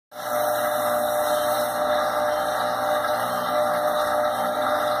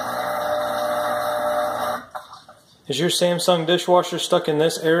Is your Samsung dishwasher stuck in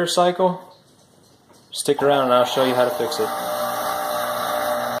this error cycle? Stick around and I'll show you how to fix it.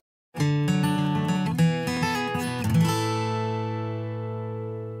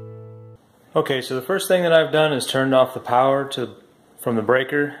 Okay, so the first thing that I've done is turned off the power from the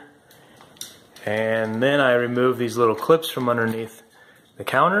breaker, and then I removed these little clips from underneath the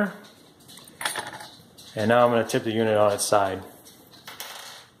counter, and now I'm going to tip the unit on its side.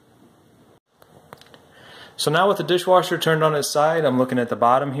 So now with the dishwasher turned on its side, I'm looking at the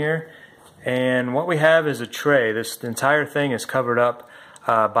bottom here, and what we have is a tray. This entire thing is covered up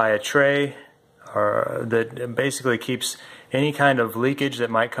by a tray that basically keeps any kind of leakage that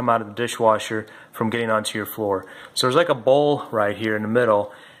might come out of the dishwasher from getting onto your floor. So there's like a bowl right here in the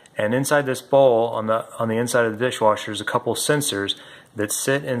middle, and inside this bowl on the inside of the dishwasher is a couple sensors that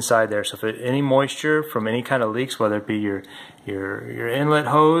sit inside there. So if any moisture from any kind of leaks, whether it be your inlet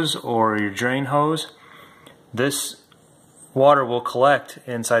hose or your drain hose, this water will collect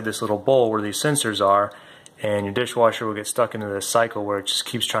inside this little bowl where these sensors are, and your dishwasher will get stuck into this cycle where it just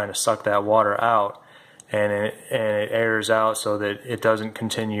keeps trying to suck that water out, and it airs out so that it doesn't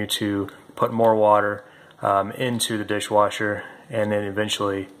continue to put more water into the dishwasher and then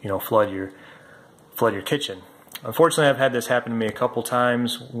eventually, you know, flood your kitchen. Unfortunately, I've had this happen to me a couple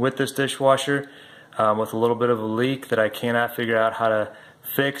times with this dishwasher with a little bit of a leak that I cannot figure out how to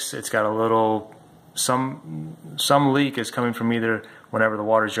fix. It's got a little some leak is coming from either whenever the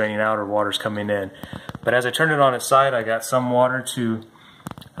water's draining out or water's coming in. But as I turned it on its side, I got some water to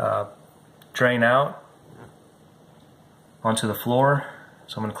drain out onto the floor.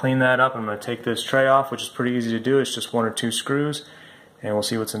 So I'm going to clean that up. I'm going to take this tray off, which is pretty easy to do. It's just 1 or 2 screws, and we'll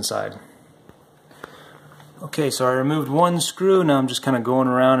see what's inside. Okay, so I removed 1 screw. Now I'm just kind of going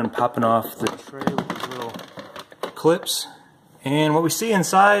around and popping off the tray with these little clips. And what we see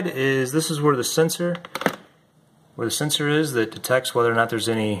inside is this is where the sensor is that detects whether or not there's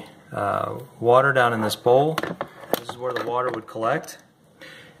any water down in this bowl. This is where the water would collect.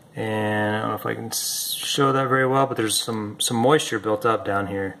 And I don't know if I can show that very well, but there's some moisture built up down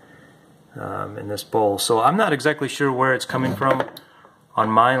here in this bowl. So I'm not exactly sure where it's coming from on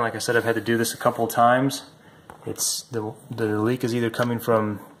mine. Like I said, I've had to do this a couple of times. It's the leak is either coming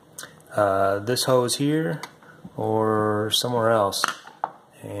from this hose here or somewhere else,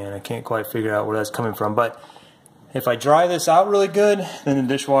 and I can't quite figure out where that's coming from. But if I dry this out really good, then the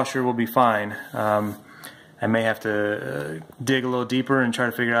dishwasher will be fine. I may have to dig a little deeper and try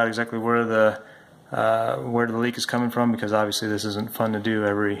to figure out exactly where the leak is coming from, because obviously this isn't fun to do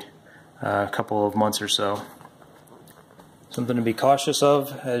every couple of months or so. Something to be cautious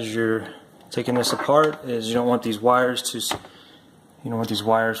of as you're taking this apart is you don't want these wires for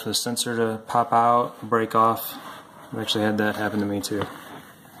the sensor to pop out, break off. I've actually had that happen to me too.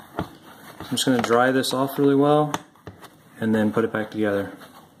 I'm just going to dry this off really well and then put it back together.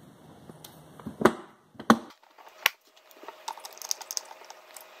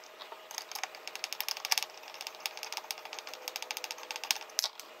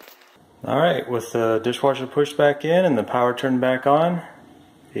 Alright, with the dishwasher pushed back in and the power turned back on,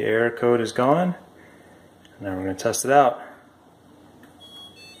 the error code is gone. Now we're going to test it out.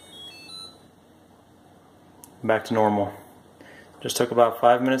 Back to normal. Just took about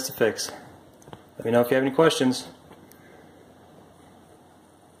 5 minutes to fix. Let me know if you have any questions.